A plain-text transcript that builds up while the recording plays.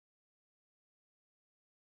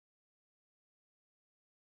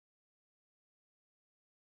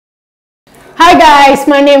guys,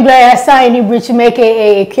 my name is Blair Saini Bridge,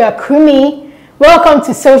 aka Kia Krimi. Welcome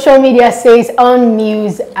to Social Media Says on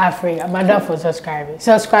Muse Africa. Madam for subscribing.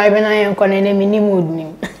 Subscribing, I am calling a mini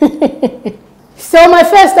mood. So my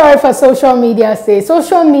first story for Social Media Says,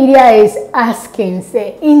 social media is asking,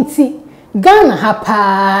 say, Inti, Ghana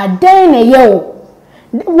hapa, then yo,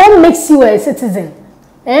 what makes you a citizen?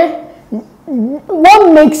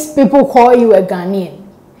 What makes people call you a Ghanaian?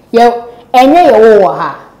 Yo, enye yo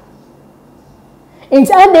ha.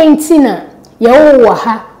 Inti adentina yo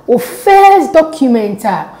ha. O first document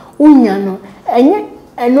unya no enye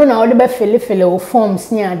eno na ode be fele o forms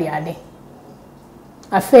ni ade.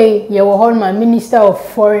 Afei ye wo hon ma Minister of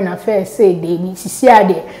Foreign Affairs say dey bi sisi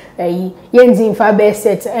ade yenzi mfa be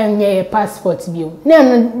set enye passport bio. Na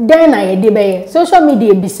den na ye de be social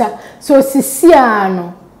media bisa so sisi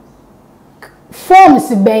no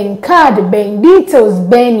forms ben card ben details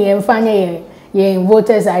ben ye mfa ye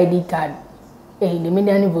voters ID card. The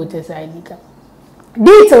median voters ID card.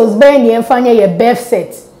 Details ben ye mfanya your birth set.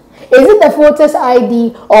 Is it the voters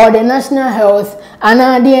ID or the national health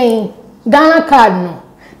and the Ghana card no?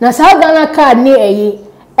 Na sa Ghana card ni enye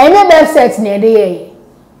birth set ne dey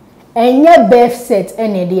enye birth set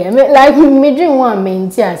ene dey like me dream one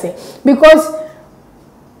maintain say because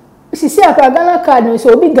sisi akra Ghana card no so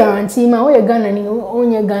obi guarantee ma we Ghana ni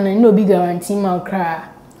onye Ghana ni obi guarantee ma kra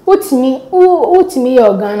utimi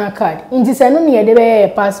your Ghana card inti say no ne dey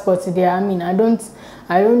be passport there. I mean I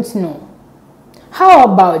don't know. How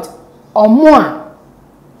about omo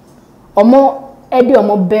edi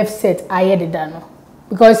omo birth set ayededa no?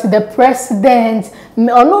 Because the president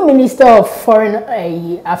or no Minister of Foreign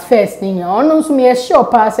Affairs ni ono so me sure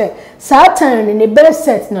pass Satan in the birth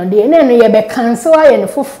set no dey na no ye be cancel aye no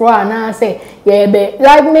foforo na say ye be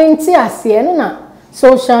like menti ase no na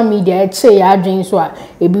social media che ya adwen so a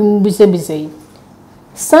ebi mbise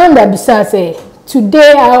Sanda bisa say,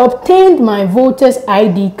 today I obtained my voter's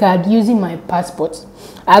ID card using my passport.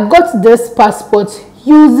 I got this passport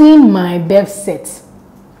using my birth set.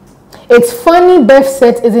 It's funny birth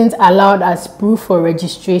set isn't allowed as proof for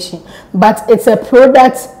registration, but it's a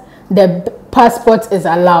product the passport is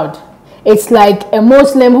allowed. It's like a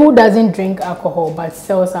Muslim who doesn't drink alcohol but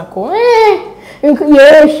sells alcohol.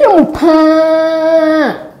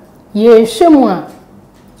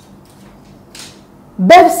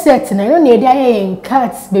 Birth set na no need dey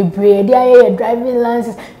cards bebre dey driving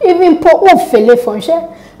license even put one fele phone share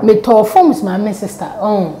me to forms my sister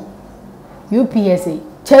UPSA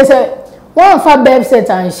chese one for birth set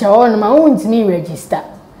and share on ma won't me register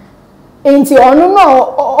enti ono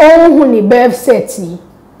no hu ni birth set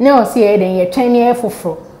na o say den ye twen ye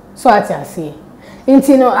foforo so ati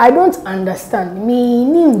enti no I don't understand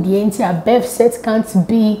meaning the enti a birth set can't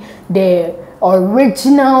be the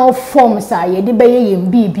original forms are ye de be ye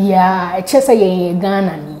bibia e chese ye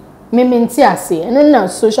Ghana ni me nti ase and na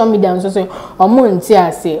social media so say omo nti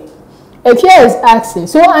ase. Ekia is asking,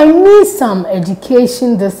 so I need some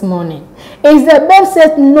education this morning. Is the birth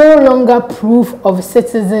set no longer proof of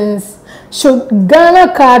citizens? Should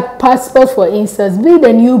Ghana card passport for instance be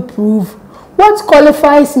the new proof? What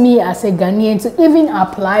qualifies me as a Ghanaian to even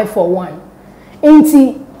apply for one?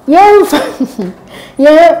 Inti yemfa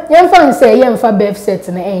say yemfa birth set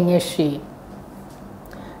na enye hwe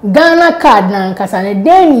Ghana card na nkasa ne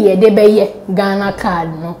den ye de beye Ghana card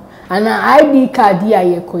no ana ID card ya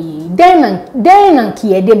ye koyi den na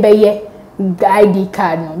ki de beye ID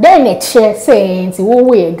card no den e che say nti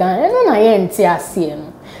wo ye Ghana eno na ye nti ase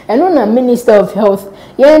no eno na Minister of Health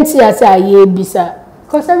ye nti ase aye bisa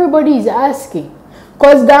because everybody is asking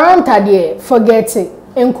because guarantee there forget it.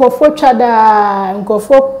 Nkofo chada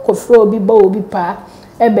nkofo kofro obi ba obi pa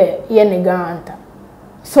ebe ye ne garanta.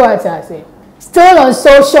 So what I say still on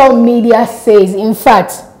social media says, in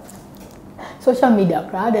fact social media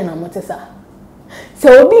crowd na motesa so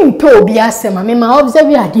obi mpe obi asema me ma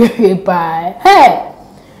observe ade pa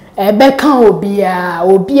ebe kan obi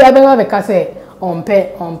be be ka say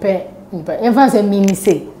ompe emfa say mimi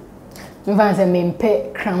say emfa say me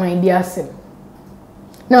mpe kraman bi asem.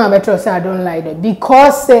 No, I say I don't like that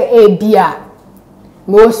because say bia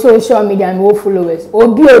more social media more followers.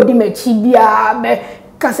 Obi odi me chibia be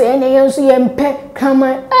kase ene yenso yempe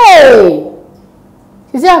kama hey.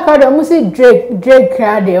 Sisi akada mu say Drake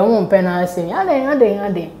crowd e won pe na say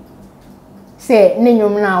ade. Say ne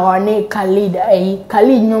nyom na wa ne Khaled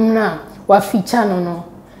nyom na wa feature no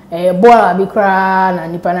bola bi kra na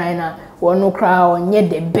nipa na wono kra onye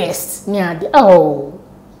the best ni ade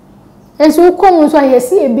and so come so I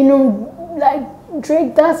see a binum like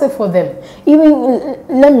Drake does it for them. Even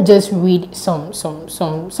let me just read some of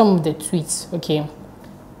the tweets, okay?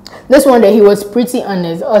 This one that he was pretty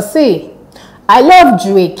honest. Or say I love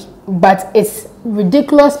Drake, but it's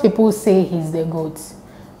ridiculous people say he's the GOAT.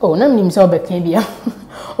 Oh, na mnim so bekebia.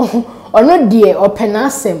 Or not dear or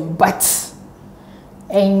penasem, but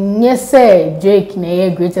and yes, say Drake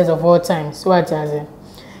na greatest of all time. So what does it?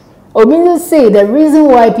 Obinze say the reason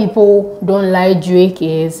why people don't like Drake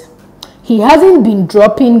is he hasn't been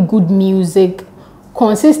dropping good music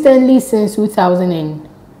consistently since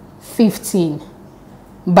 2015.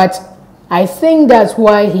 But I think that's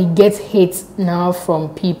why he gets hate now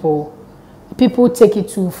from people. People take it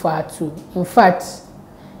too far too. In fact,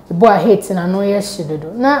 the boy hates and I know yes she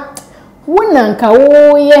do. Now, when nanka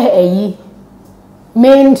oh yeah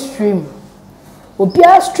mainstream.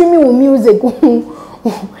 Opia streaming music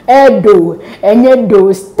edo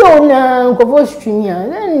enyedo still na ko streaming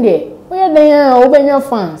and there. Where they are open your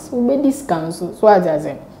fans, we be discounts so what does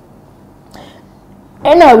it?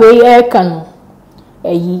 Anyway, I can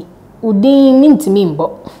Udin mean to me, but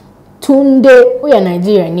Tunde, we are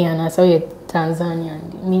Nigerian and I saw you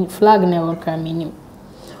Tanzanian. Me flag never can mean.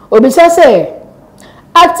 Obisa say,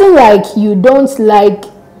 acting like you don't like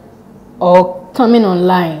or coming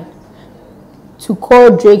online to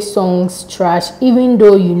call Drake songs trash, even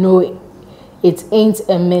though you know it ain't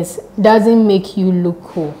a mess, doesn't make you look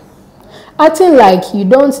cool. Acting like you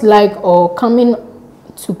don't like or coming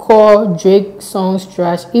to call Drake songs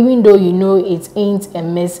trash, even though you know it ain't a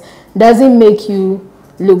mess, doesn't make you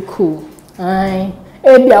look cool. Aye,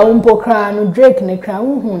 ebi a umpo kra no Drake ne kra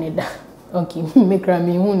hu ne da. Okay, me kra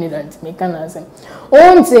me hu ne da me can asem.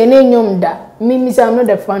 Onte ne nyom da. Me say I'm not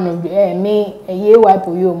a fan of the me ye wipe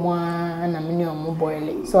you mo na me ne omo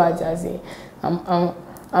boyle. So I just say I'm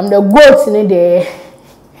the goat ne de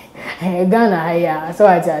Ghana haya. So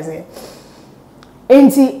I just say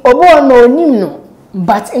enti obo no nim no.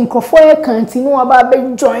 But in Kofoye continue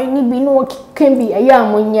about join ni bi no can be a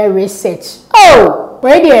yamonya research. Oh,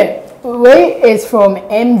 right there. Where is from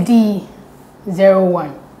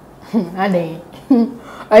MD01.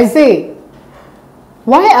 I say,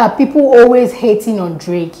 why are people always hating on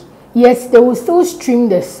Drake? Yes, they will still stream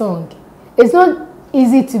the song. It's not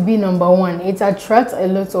easy to be number one. It attracts a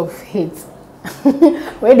lot of hate.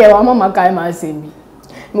 Where there were mama kaima say me.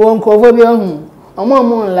 Me won cover be on.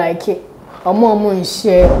 Omo like it. Omo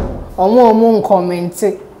share, omo comment.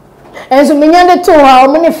 And so me nyande to ha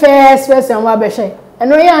omo ne first person wa be hwe.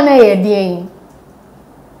 Eno ya na ye den.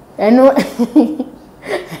 Eno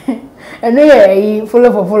ye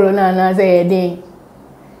follow na say ye den.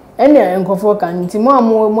 Eno enkofo kan nti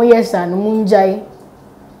mo yes and mo njai.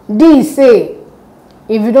 D say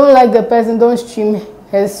if you don't like the person, don't stream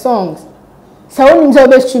his songs. So when you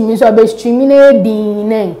be streaming there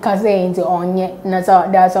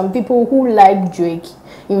are some people who like Drake.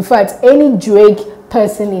 In fact, any Drake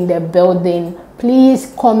person in the building, please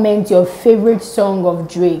comment your favorite song of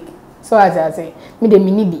Drake. So as I say, me the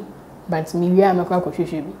mini be, but me we am a quack.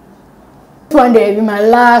 This one day be my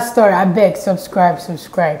last story. I beg, subscribe.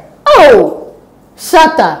 Oh,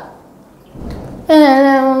 Shatta.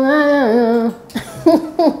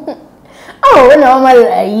 Oh, no, my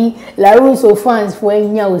Laruso fans for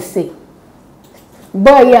any say.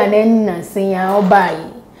 Boy, and then say, I'll buy.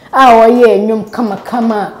 Oh, yeah, you come,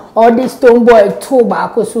 all this stone boy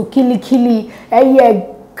tobacco, so killy, yeah,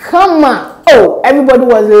 come on. Oh, everybody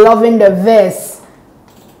was loving the verse.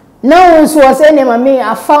 No one was any me,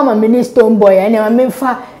 I found a mini stone boy, and I mean,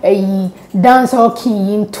 a dance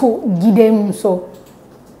hockey into Gidem so.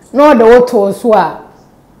 No, the auto swa.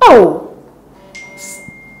 Oh.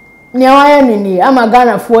 Nyawani I'm a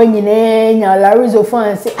Ghana for nyine nya Laruso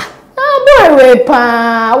fans say boy we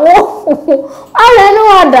pa wo I know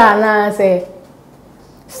other na say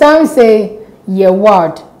some say your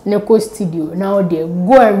word Neko studio now they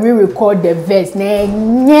go and re-record the verse na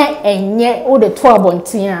enye all the 12 on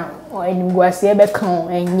tia or anywase ebe kan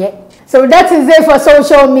enye. So that is it for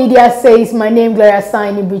social media says. My name Gloria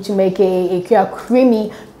Signing Bichumeke aka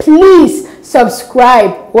Creamy. Please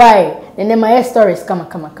subscribe. Why? And then my stories come.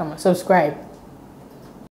 Subscribe.